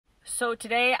So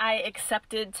today I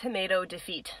accepted tomato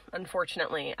defeat,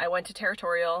 unfortunately. I went to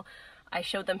Territorial, I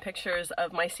showed them pictures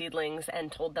of my seedlings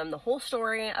and told them the whole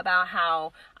story about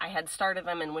how I had started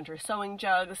them in winter sowing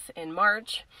jugs in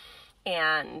March,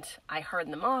 and I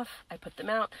hardened them off, I put them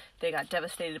out, they got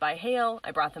devastated by hail, I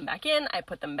brought them back in, I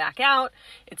put them back out.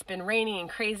 It's been raining and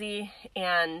crazy,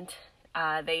 and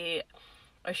they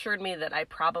assured me that I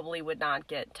probably would not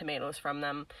get tomatoes from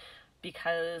them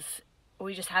because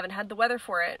we just haven't had the weather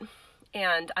for it.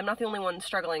 And I'm not the only one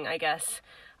struggling, I guess.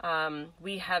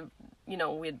 We had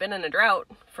been in a drought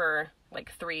for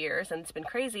like 3 years and it's been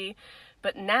crazy,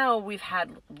 but now we've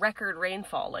had record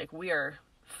rainfall. Like, we are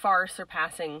far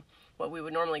surpassing what we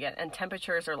would normally get, and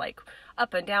temperatures are like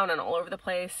up and down and all over the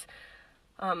place.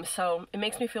 So it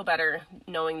makes me feel better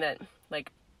knowing that,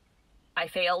 like, I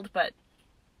failed, but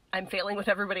I'm failing with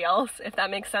everybody else, if that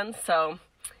makes sense. So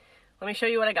let me show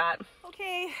you what I got.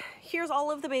 Okay, here's all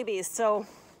of the babies. So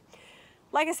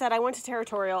like I said, I went to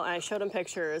Territorial and I showed them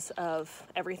pictures of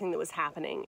everything that was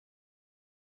happening.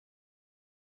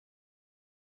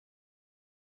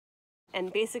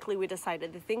 And basically we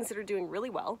decided the things that are doing really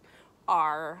well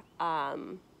are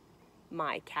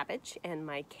my cabbage and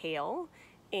my kale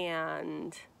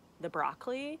and the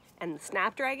broccoli and the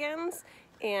snapdragons,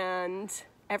 and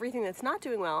everything that's not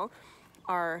doing well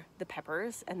are the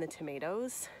peppers and the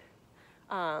tomatoes.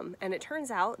 And it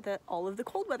turns out that all of the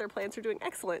cold weather plants are doing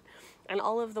excellent and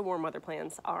all of the warm weather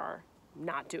plants are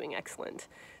not doing excellent.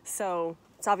 So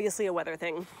it's obviously a weather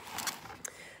thing.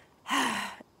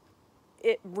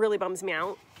 It really bums me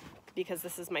out because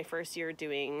this is my first year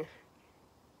doing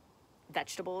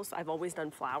vegetables. I've always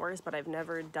done flowers, but I've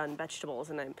never done vegetables,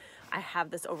 and I have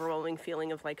this overwhelming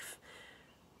feeling of like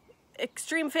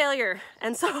extreme failure.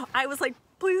 And so I was like,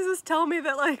 please just tell me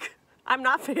that, like, I'm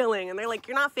not failing. And they're like,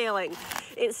 you're not failing.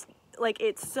 It's like,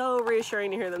 it's so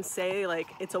reassuring to hear them say, like,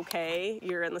 it's okay,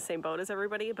 you're in the same boat as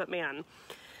everybody. But man,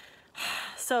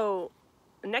 so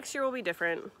next year will be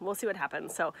different. We'll see what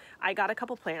happens. So I got a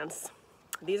couple plants.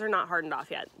 These are not hardened off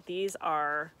yet. These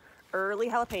are early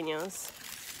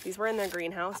jalapenos. These were in their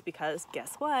greenhouse because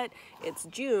guess what? It's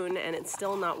June and it's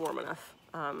still not warm enough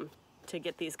to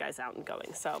get these guys out and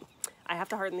going. So I have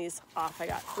to harden these off. I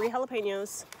got 3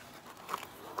 jalapenos.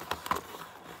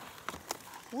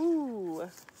 Woo!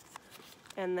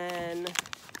 And then,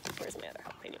 where's my other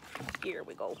jalapeno? Here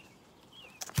we go.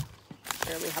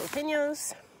 Early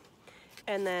jalapenos.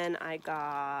 And then I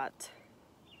got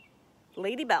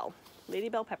Lady Bell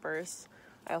peppers.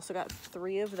 I also got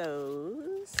 3 of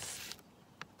those.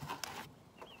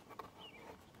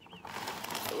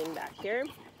 In back here.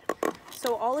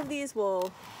 So all of these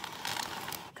will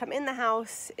come in the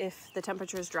house if the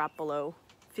temperatures drop below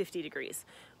 50 degrees,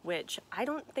 which I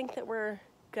don't think that we're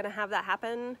gonna have that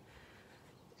happen.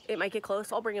 It might get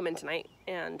close. I'll bring them in tonight,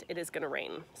 and it is gonna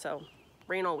rain, so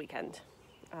rain all weekend.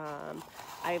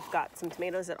 I've got some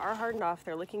tomatoes that are hardened off.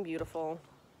 They're looking beautiful.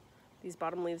 These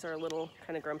bottom leaves are a little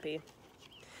kind of grumpy.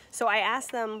 So I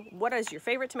asked them, what is your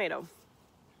favorite tomato?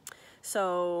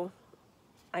 So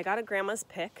I got a grandma's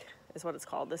pick, is what it's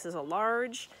called. This is a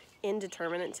large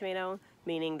indeterminate tomato,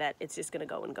 meaning that it's just gonna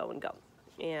go and go and go.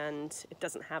 And it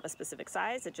doesn't have a specific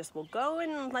size. It just will go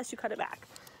unless you cut it back.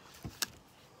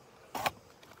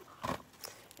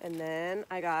 And then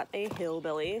I got a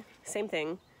hillbilly, same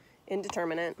thing,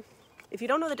 indeterminate. If you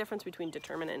don't know the difference between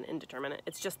determinate and indeterminate,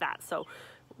 it's just that. So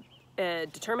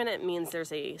determinate means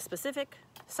there's a specific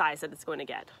size that it's going to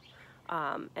get.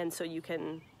 And so you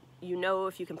know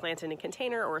if you can plant in a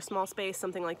container or a small space,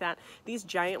 something like that. These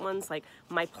giant ones, like,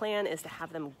 my plan is to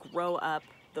have them grow up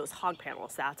those hog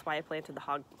panels. That's why I planted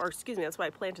that's why I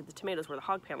planted the tomatoes where the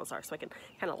hog panels are, so I can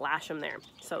kind of lash them there.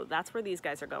 So that's where these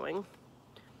guys are going.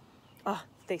 Oh,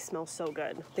 they smell so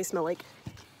good. They smell like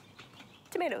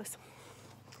tomatoes.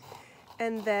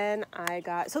 And then I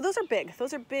got, so those are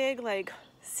big, like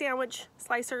sandwich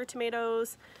slicer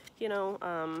tomatoes, you know,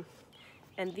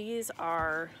 and these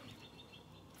are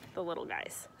the little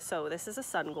guys. So this is a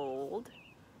Sun Gold.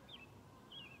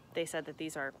 They said that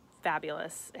these are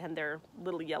fabulous, and they're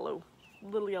little yellow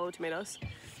tomatoes.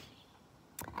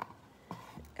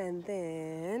 And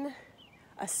then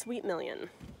a Sweet Million.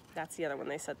 That's the other one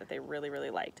they said that they really, really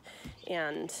liked.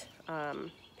 And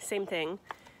same thing,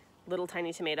 little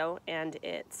tiny tomato, and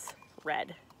it's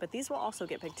red. But these will also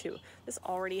get big too. This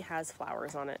already has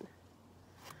flowers on it.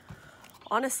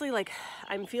 Honestly, like,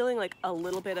 I'm feeling like a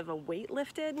little bit of a weight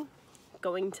lifted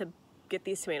going to get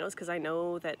these tomatoes, because I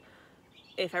know that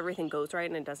if everything goes right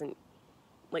and it doesn't,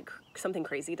 like, something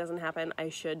crazy doesn't happen, I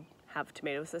should have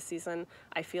tomatoes this season.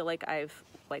 I feel like I've,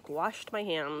 like, washed my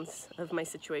hands of my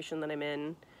situation that I'm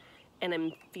in, and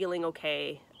I'm feeling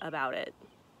okay about it,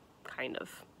 kind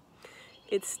of.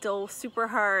 It's still super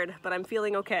hard, but I'm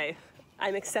feeling okay.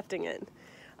 I'm accepting it.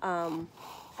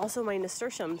 Also my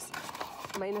nasturtiums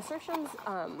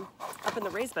up in the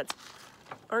raised beds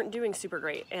aren't doing super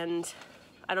great, and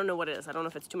I don't know what it is. I don't know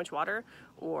if it's too much water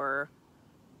or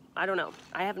I don't know.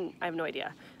 I have no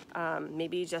idea.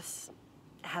 Maybe just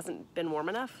hasn't been warm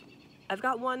enough. I've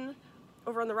got one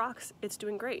over on the rocks. It's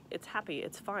doing great. It's happy.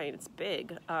 It's fine. It's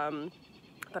big.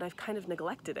 But I've kind of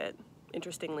neglected it,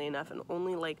 interestingly enough, and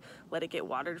only like let it get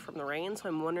watered from the rain. So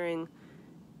I'm wondering,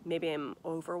 maybe I'm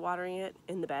overwatering it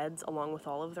in the beds along with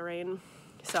all of the rain.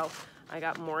 So I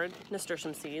got more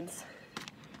nasturtium seeds.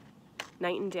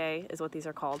 Night and Day is what these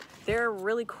are called. They're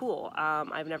really cool.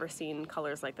 I've never seen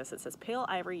colors like this. It says pale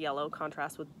ivory yellow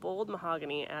contrasts with bold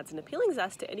mahogany, adds an appealing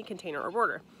zest to any container or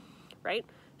border, right?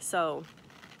 So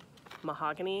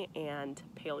mahogany and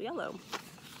pale yellow.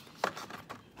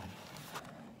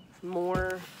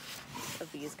 More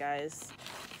of these guys.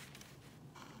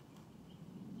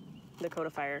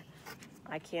 Dakota Fire.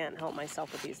 I can't help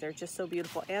myself with these. They're just so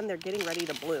beautiful, and they're getting ready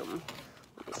to bloom.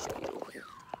 Let me show you.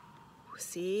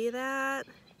 See that?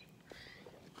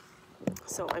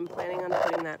 So I'm planning on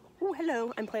putting that, oh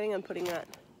hello, I'm planning on putting that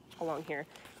along here.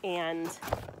 And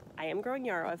I am growing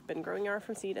yarrow. I've been growing yarrow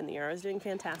from seed, and the yarrow is doing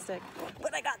fantastic.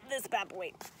 But I got this bad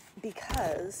boy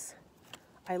because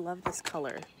I love this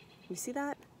color. You see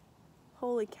that?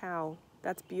 Holy cow,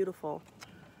 that's beautiful.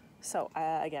 So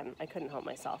again, I couldn't help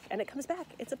myself. And it comes back,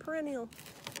 it's a perennial.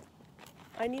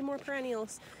 I need more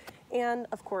perennials. And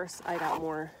of course, I got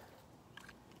more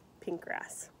pink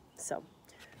grass. So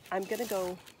I'm gonna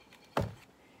go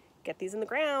get these in the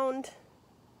ground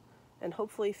and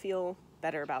hopefully feel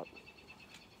better about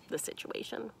the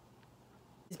situation.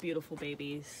 These beautiful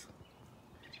babies.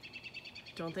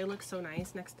 Don't they look so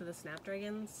nice next to the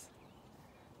snapdragons?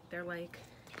 They're like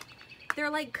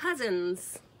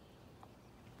cousins.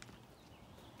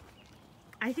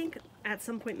 I think at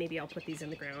some point maybe I'll put these in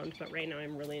the ground, but right now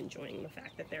I'm really enjoying the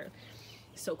fact that they're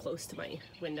so close to my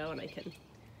window and I can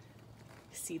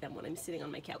see them when I'm sitting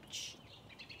on my couch.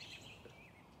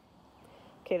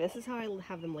 Okay, this is how I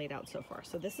have them laid out so far.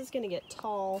 So this is gonna get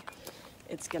tall.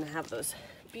 It's gonna have those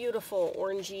beautiful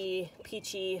orangey,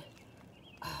 peachy,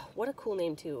 oh, what a cool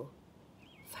name too.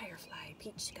 Firefly,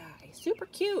 Peach Sky, super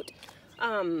cute.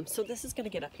 So this is gonna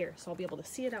get up here, so I'll be able to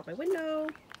see it out my window.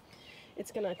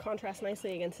 It's gonna contrast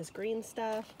nicely against this green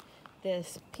stuff.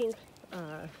 This pink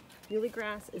muley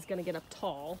grass is gonna get up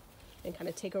tall and kind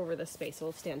of take over this space.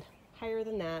 It'll stand higher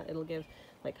than that. It'll give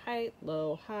like height,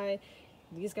 low, high.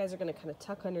 These guys are gonna kind of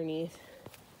tuck underneath.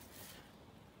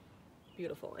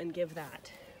 Beautiful, and give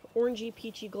that orangey,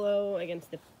 peachy glow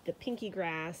against the pinky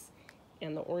grass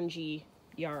and the orangey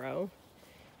yarrow.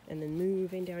 And then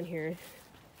moving down here,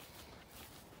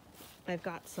 I've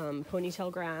got some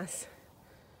ponytail grass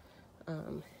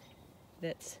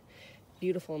that's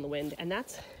beautiful in the wind, and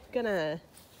that's gonna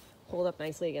hold up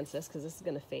nicely against this because this is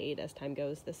gonna fade as time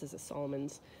goes. This is a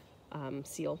Solomon's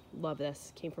seal. Love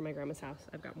this. Came from my grandma's house.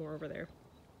 I've got more over there.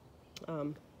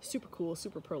 Super cool,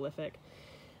 super prolific.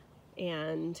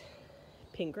 And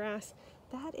pink grass,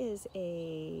 that is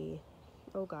a,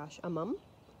 oh gosh, a mum.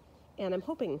 And I'm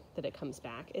hoping that it comes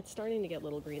back. It's starting to get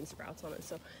little green sprouts on it,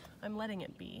 so I'm letting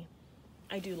it be.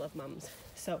 I do love mums.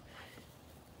 So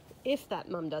if that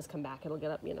mum does come back, it'll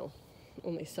get up, you know,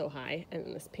 only so high, and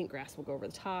then this pink grass will go over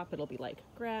the top. It'll be like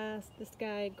grass, this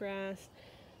guy, grass,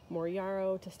 more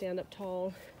yarrow to stand up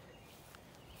tall.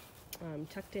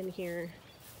 Tucked in here,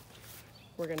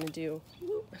 we're gonna do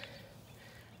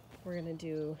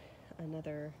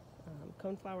another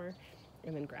coneflower,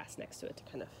 and then grass next to it to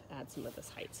kind of add some of this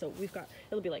height. So we've got,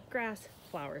 it'll be like grass,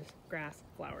 flowers, grass,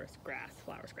 flowers, grass,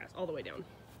 flowers, grass, all the way down.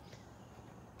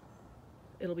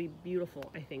 It'll be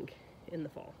beautiful, I think, in the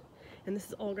fall. And this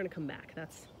is all gonna come back.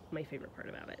 That's my favorite part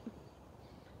about it.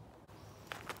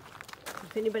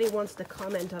 If anybody wants to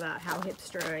comment about how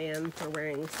hipster I am for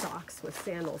wearing socks with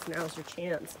sandals, now's your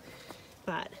chance.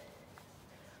 But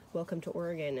welcome to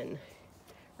Oregon in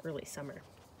early summer.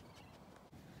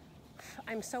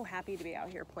 I'm so happy to be out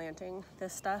here planting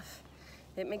this stuff.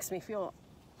 It makes me feel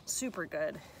super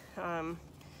good.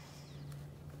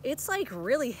 It's like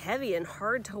really heavy and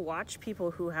hard to watch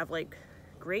people who have like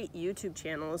great YouTube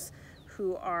channels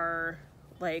who are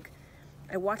like,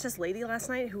 I watched this lady last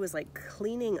night who was like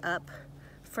cleaning up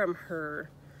from her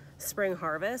spring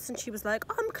harvest, and she was like,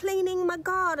 I'm cleaning my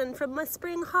garden from my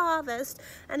spring harvest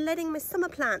and letting my summer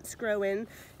plants grow in.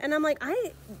 And I'm like,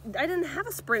 I didn't have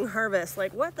a spring harvest,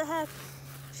 like what the heck?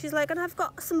 She's like, and I've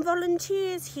got some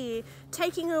volunteers here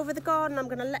taking over the garden, I'm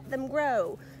gonna let them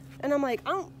grow. And I'm like,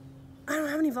 I don't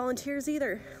have any volunteers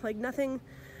either, like nothing.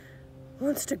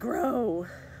 wants to grow.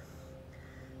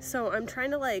 So I'm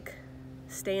trying to like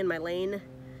stay in my lane,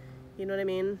 you know what I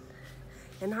mean?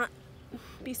 And not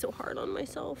be so hard on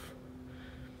myself.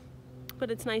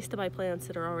 But it's nice to buy plants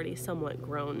that are already somewhat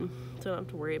grown, so I don't have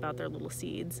to worry about their little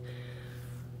seeds.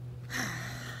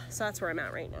 So that's where I'm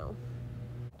at right now.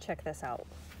 Check this out.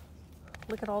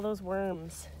 Look at all those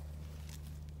worms.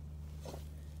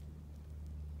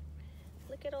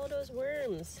 Look at all those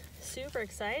worms. Super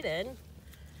excited.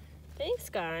 Thanks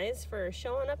guys for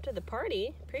showing up to the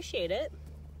party. Appreciate it.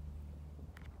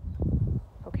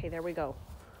 Okay, there we go.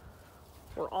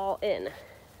 We're all in.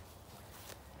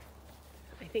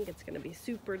 I think it's gonna be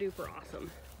super duper awesome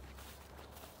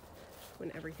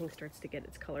when everything starts to get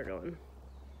its color going.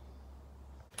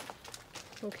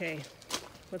 Okay,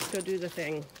 let's go do the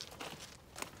thing.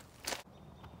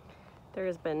 There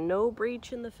has been no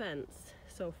breach in the fence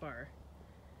so far.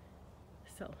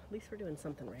 So at least we're doing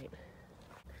something right.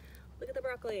 Look at the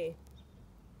broccoli.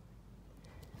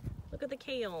 Look at the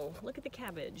kale. Look at the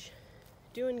cabbage.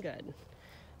 Doing good.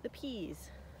 The peas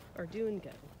are doing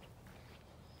good.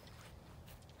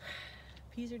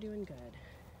 Peas are doing good.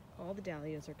 All the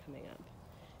dahlias are coming up.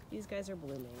 These guys are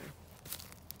blooming.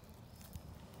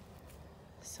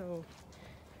 So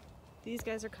these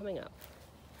guys are coming up.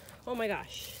 Oh my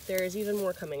gosh, there is even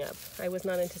more coming up. I was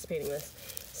not anticipating this.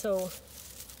 So,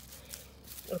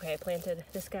 okay, I planted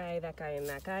this guy, that guy, and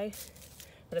that guy.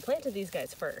 But I planted these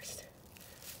guys first.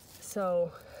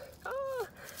 So,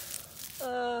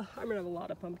 I'm gonna have a lot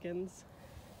of pumpkins.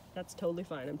 That's totally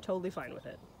fine. I'm totally fine with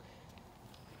it.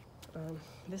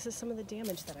 This is some of the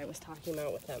damage that I was talking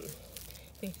about with them.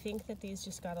 They think that these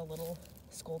just got a little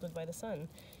scolded by the sun.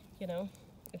 You know,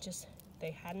 it just,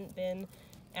 they hadn't been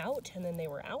out and then they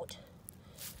were out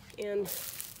and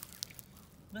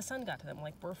the sun got to them.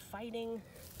 Like, we're fighting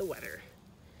the weather.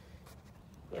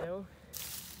 You know,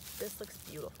 this looks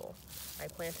beautiful. I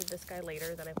planted this guy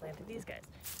later than I planted these guys.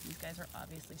 These guys are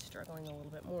obviously struggling a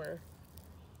little bit more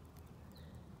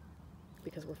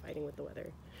because we're fighting with the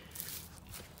weather.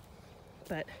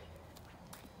 But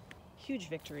huge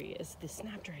victory is the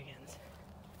snapdragons.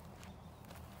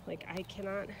 Like, I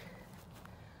cannot,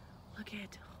 look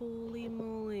at, holy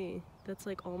moly, that's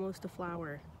like almost a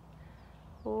flower.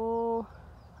 Oh,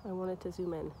 I wanted to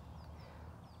zoom in.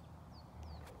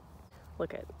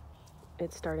 Look at,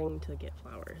 it's starting to get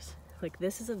flowers. Like,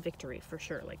 this is a victory for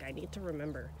sure. Like, I need to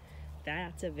remember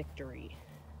that's a victory.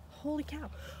 Holy cow.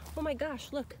 Oh my gosh,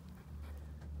 look.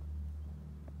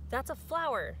 That's a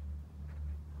flower.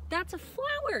 That's a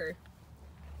flower.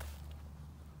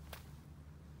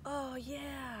 Oh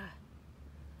yeah.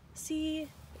 See,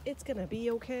 it's gonna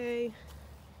be okay.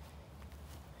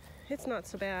 It's not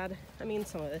so bad. I mean,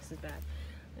 some of this is bad.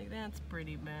 Like, that's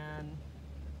pretty bad.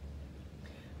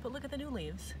 But look at the new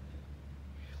leaves.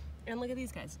 And look at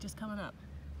these guys just coming up.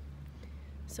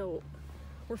 So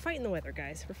we're fighting the weather,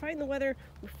 guys. We're fighting the weather.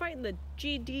 We're fighting the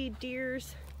GD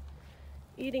deers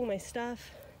eating my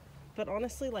stuff. But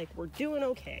honestly, like, we're doing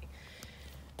okay.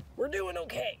 We're doing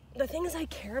okay. The things I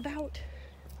care about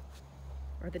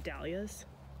are the dahlias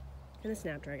and the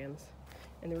snapdragons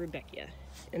and the rudbeckia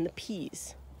and the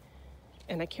peas.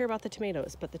 And I care about the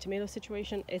tomatoes, but the tomato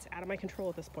situation is out of my control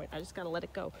at this point. I just gotta let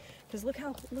it go. Because look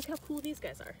how cool these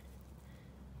guys are.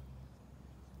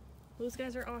 Those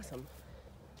guys are awesome.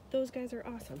 Those guys are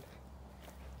awesome.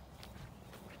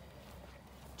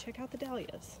 Check out the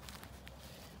dahlias.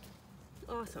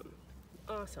 Awesome.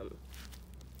 Awesome.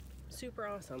 Super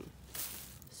awesome.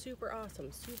 Super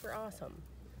awesome. Super awesome.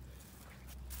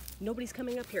 Nobody's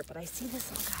coming up here, but I see this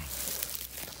little guy.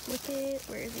 Look at,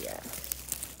 where is he at?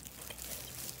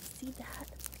 See that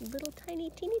little tiny,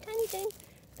 teeny tiny thing?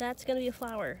 That's gonna be a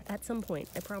flower at some point,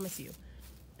 I promise you.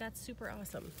 That's super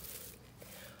awesome.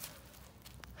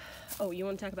 Oh, you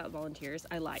want to talk about volunteers?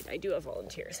 I lied. I do have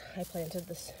volunteers. I planted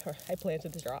the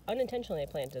straw. Unintentionally, I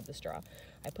planted the straw.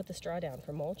 I put the straw down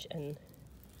for mulch, and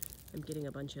I'm getting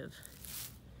a bunch of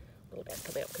little guys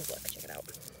coming up because look, check it out.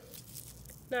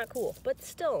 Not cool, but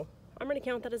still, I'm going to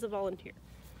count that as a volunteer.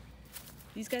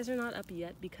 These guys are not up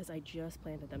yet because I just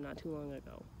planted them not too long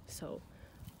ago. So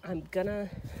I'm gonna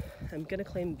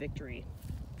claim victory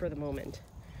for the moment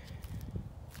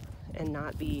and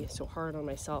not be so hard on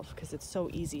myself, because it's so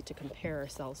easy to compare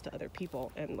ourselves to other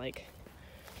people, and like,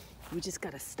 we just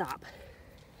gotta stop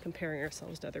comparing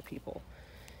ourselves to other people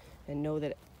and know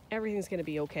that everything's gonna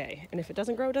be okay. And if it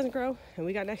doesn't grow, it doesn't grow, and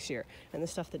we got next year. And the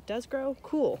stuff that does grow,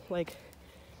 cool. Like,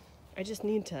 I just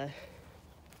need to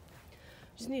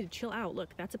chill out. Look,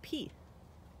 that's a pea.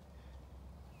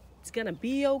 It's gonna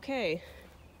be okay.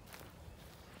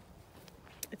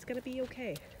 It's gonna be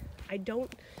okay. I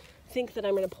don't think that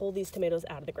I'm gonna pull these tomatoes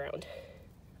out of the ground.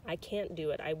 I can't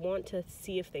do it. I want to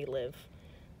see if they live.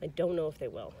 I don't know if they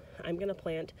will. I'm gonna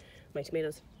plant my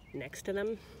tomatoes next to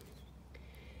them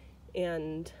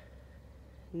and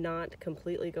not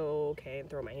completely go okay and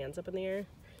throw my hands up in the air,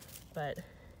 but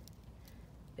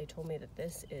they told me that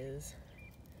this is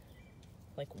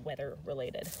like weather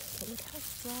related. But look how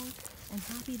strong and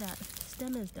happy that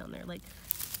stem is down there. Like,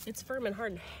 it's firm and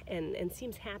hard and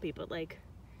seems happy, but like,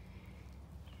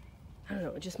 I don't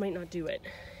know, it just might not do it.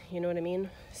 You know what I mean?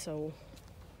 So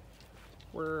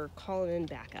we're calling in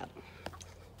backup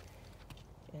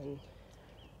and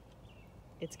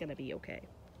it's gonna be okay.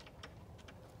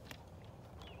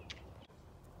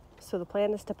 So the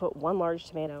plan is to put one large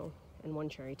tomato and one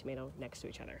cherry tomato next to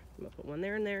each other. I'm gonna put one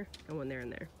there and there and one there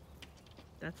and there.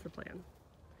 That's the plan.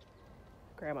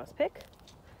 Grandma's pick.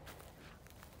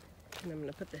 And I'm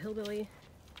gonna put the hillbilly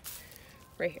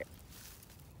right here.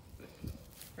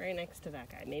 Right next to that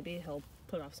guy. Maybe he'll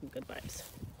put off some good vibes.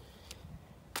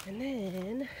 And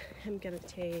then I'm gonna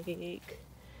take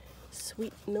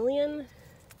Sweet Million.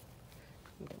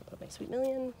 I'm gonna put my Sweet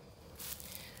Million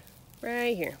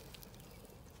right here.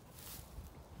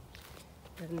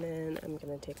 And then I'm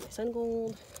gonna take my Sun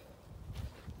Gold.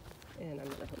 And I'm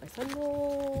gonna put my Sun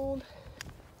Gold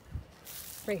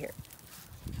right here.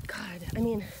 God, I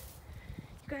mean, you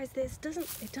guys, it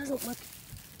doesn't look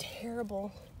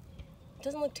terrible. It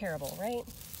doesn't look terrible, right?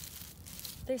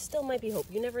 There still might be hope.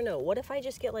 You never know. What if I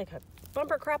just get like a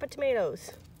bumper crop of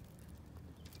tomatoes?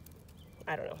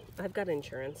 I don't know. I've got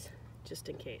insurance just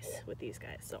in case with these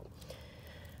guys. So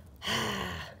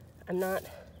I'm not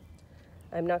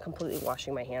completely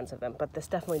washing my hands of them, but this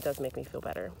definitely does make me feel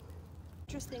better.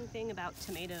 Interesting thing about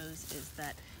tomatoes is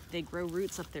that they grow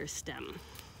roots up their stem.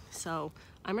 So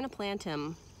I'm gonna plant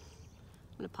him.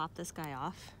 I'm gonna pop this guy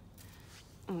off.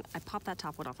 I popped that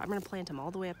top one off. I'm gonna plant him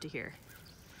all the way up to here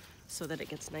so that it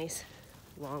gets nice,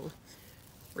 long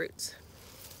roots.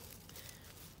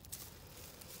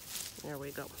 There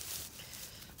we go.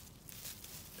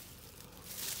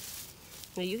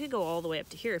 Now you could go all the way up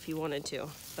to here if you wanted to,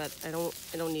 but I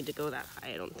don't need to go that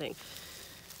high, I don't think.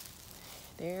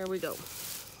 There we go.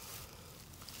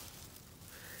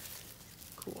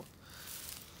 Cool.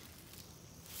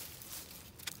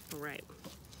 All right.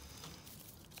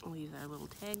 I'll leave that little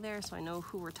tag there so I know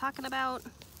who we're talking about.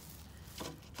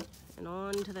 And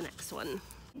on to the next one.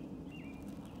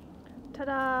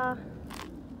 Ta-da!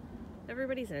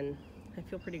 Everybody's in. I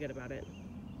feel pretty good about it.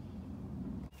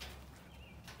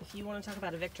 If you want to talk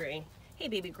about a victory, hey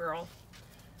baby girl.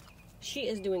 She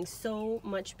is doing so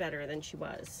much better than she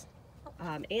was.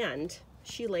 And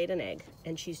she laid an egg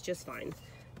and she's just fine.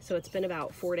 So it's been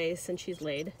about 4 days since she's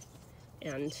laid,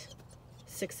 and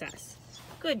success.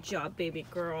 Good job, baby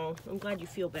girl. I'm glad you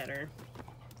feel better.